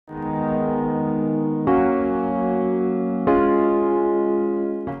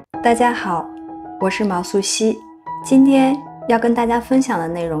大家好，我是毛素西。今天要跟大家分享的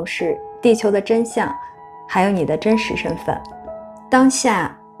内容是地球的真相，还有你的真实身份。当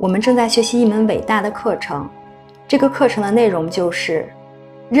下我们正在学习一门伟大的课程，这个课程的内容就是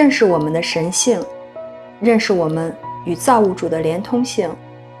认识我们的神性，认识我们与造物主的连通性，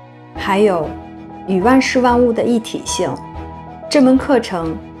还有与万事万物的一体性。这门课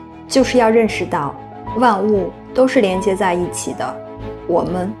程就是要认识到万物都是连接在一起的，我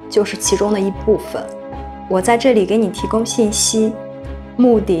们就是其中的一部分。我在这里给你提供信息，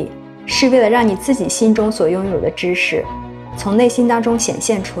目的是为了让你自己心中所拥有的知识从内心当中显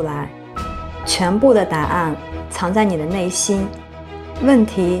现出来。全部的答案藏在你的内心，问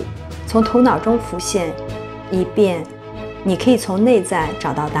题从头脑中浮现，以便你可以从内在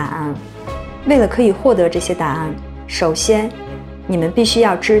找到答案。为了可以获得这些答案，首先你们必须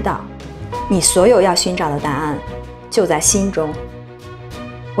要知道，你所有要寻找的答案就在心中。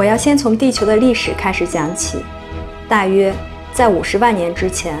我要先从地球的历史开始讲起。大约在50万年之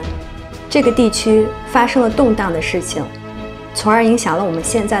前，这个地区发生了动荡的事情，从而影响了我们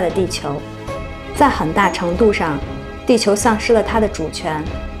现在的地球。在很大程度上，地球丧失了它的主权，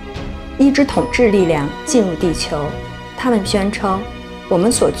一支统治力量进入地球，他们宣称我们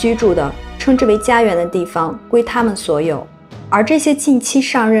所居住的称之为家园的地方归他们所有。而这些近期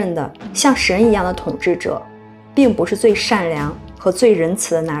上任的像神一样的统治者并不是最善良和最仁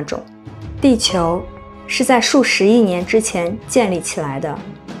慈的那种。地球是在数十亿年之前建立起来的，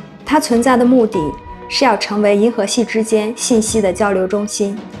它存在的目的是要成为银河系之间信息的交流中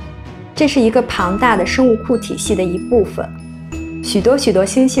心。这是一个庞大的生物库体系的一部分，许多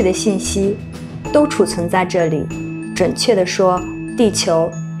星系的信息都储存在这里。准确地说，地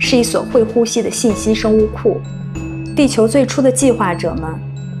球是一所会呼吸的信息生物库。地球最初的计划者们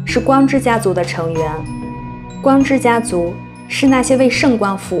是光之家族的成员。光之家族是那些为圣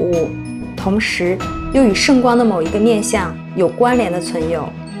光服务，同时又与圣光的某一个面向有关联的存有。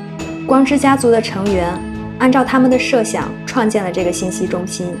光之家族的成员按照他们的设想创建了这个信息中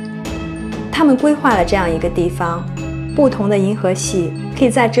心。他们规划了这样一个地方，不同的银河系可以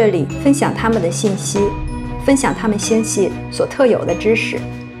在这里分享他们的信息，分享他们星系所特有的知识。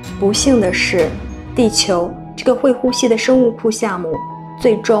不幸的是，地球这个会呼吸的生物库项目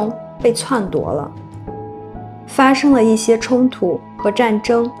最终被篡夺了，发生了一些冲突和战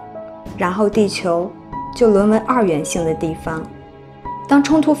争，然后地球就沦为二元性的地方。当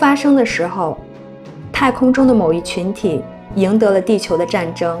冲突发生的时候，太空中的某一群体赢得了地球的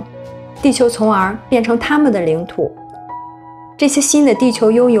战争，地球从而变成他们的领土。这些新的地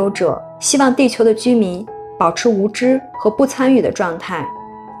球拥有者希望地球的居民保持无知和不参与的状态，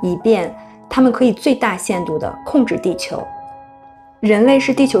以便他们可以最大限度地控制地球。人类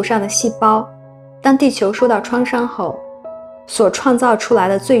是地球上的细胞，当地球受到创伤后，所创造出来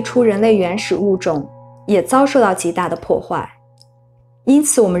的最初人类原始物种也遭受到极大的破坏。因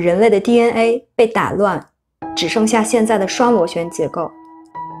此我们人类的 DNA 被打乱，只剩下现在的双螺旋结构。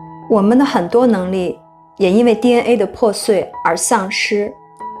我们的很多能力也因为 DNA 的破碎而丧失。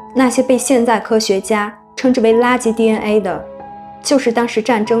那些被现在科学家称之为垃圾 DNA 的，就是当时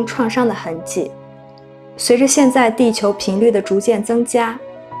战争创伤的痕迹。随着现在地球频率的逐渐增加，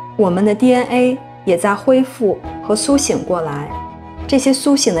我们的 DNA 也在恢复和苏醒过来。这些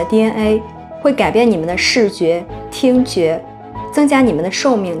苏醒的 DNA 会改变你们的视觉、听觉，增加你们的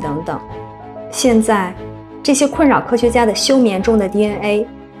寿命等等。现在这些困扰科学家的休眠中的 DNA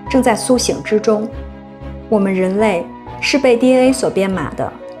正在苏醒之中。我们人类是被 DNA 所编码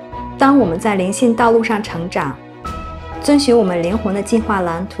的。当我们在灵性道路上成长，遵循我们灵魂的进化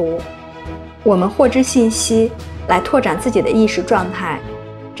蓝图，我们获知信息来拓展自己的意识状态。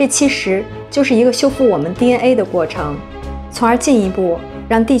这其实就是一个修复我们 DNA 的过程，从而进一步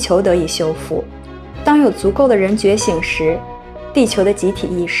让地球得以修复。当有足够的人觉醒时，地球的集体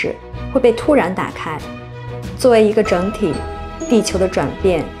意识会被突然打开。作为一个整体，地球的转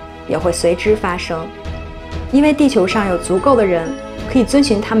变也会随之发生，因为地球上有足够的人可以遵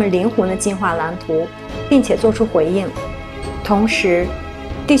循他们灵魂的进化蓝图，并且做出回应。同时，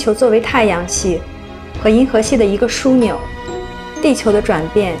地球作为太阳系和银河系的一个枢纽，地球的转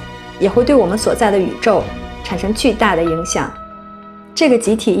变也会对我们所在的宇宙产生巨大的影响。这个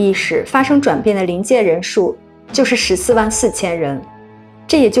集体意识发生转变的临界人数就是144000人。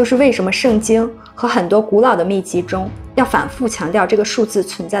这也就是为什么圣经和很多古老的秘籍中要反复强调这个数字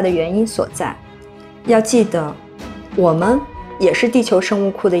存在的原因所在。要记得，我们也是地球生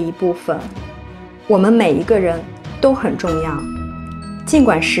物库的一部分，我们每一个人都很重要。尽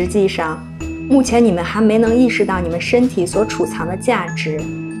管实际上目前你们还没能意识到你们身体所储藏的价值，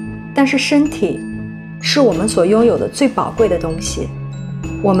但是身体是我们所拥有的最宝贵的东西。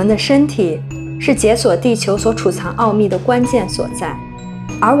我们的身体是解锁地球所储藏奥秘的关键所在，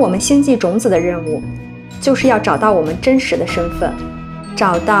而我们星际种子的任务，就是要找到我们真实的身份，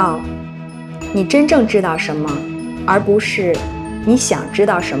找到你真正知道什么，而不是你想知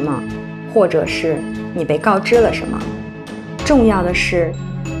道什么，或者是你被告知了什么。重要的是，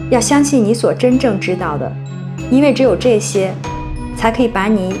要相信你所真正知道的，因为只有这些，才可以把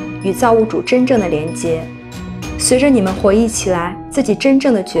你与造物主真正的连接。随着你们回忆起来自己真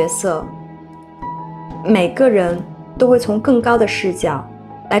正的角色，每个人都会从更高的视角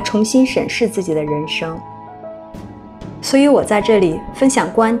来重新审视自己的人生。所以我在这里分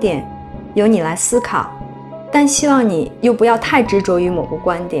享观点，由你来思考，但希望你又不要太执着于某个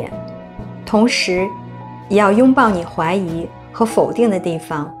观点，同时也要拥抱你怀疑和否定的地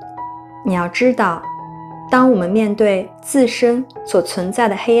方。你要知道，当我们面对自身所存在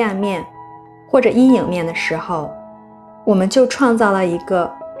的黑暗面或者阴影面的时候，我们就创造了一个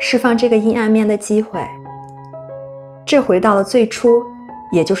释放这个阴暗面的机会。这回到了最初，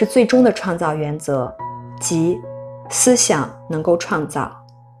也就是最终的创造原则，即思想能够创造。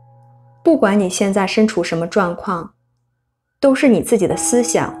不管你现在身处什么状况，都是你自己的思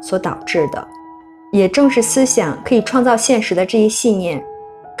想所导致的。也正是思想可以创造现实的这一信念，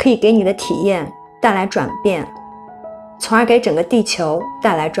可以给你的体验带来转变，从而给整个地球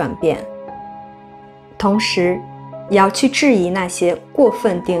带来转变。同时也要去质疑那些过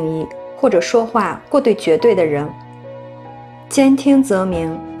分定义或者说话过对绝对的人。兼听则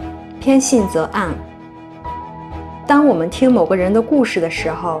明，偏信则暗。当我们听某个人的故事的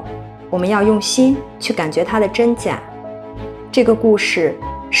时候，我们要用心去感觉它的真假。这个故事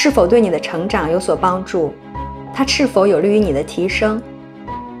是否对你的成长有所帮助？它是否有利于你的提升？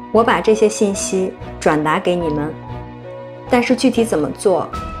我把这些信息转达给你们，但是具体怎么做，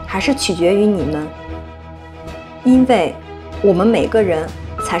还是取决于你们。因为我们每个人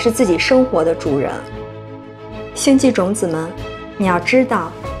才是自己生活的主人。星际种子们，你要知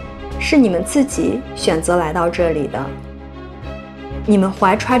道，是你们自己选择来到这里的。你们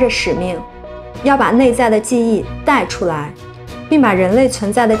怀揣着使命，要把内在的记忆带出来，并把人类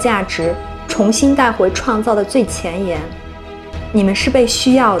存在的价值重新带回创造的最前沿。你们是被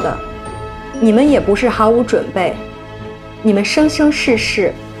需要的，你们也不是毫无准备，你们生生世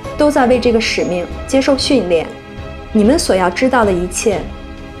世都在为这个使命接受训练。你们所要知道的一切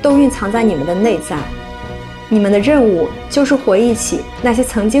都蕴藏在你们的内在。你们的任务就是回忆起那些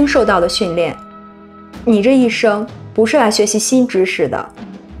曾经受到的训练。你这一生不是来学习新知识的，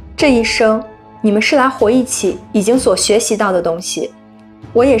这一生你们是来回忆起已经所学习到的东西。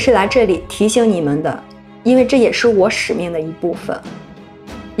我也是来这里提醒你们的，因为这也是我使命的一部分。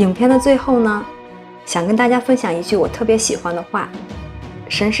影片的最后呢，想跟大家分享一句我特别喜欢的话：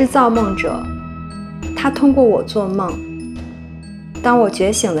神是造梦者，他通过我做梦。当我觉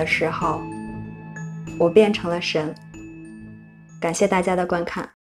醒的时候，我变成了神。感谢大家的观看。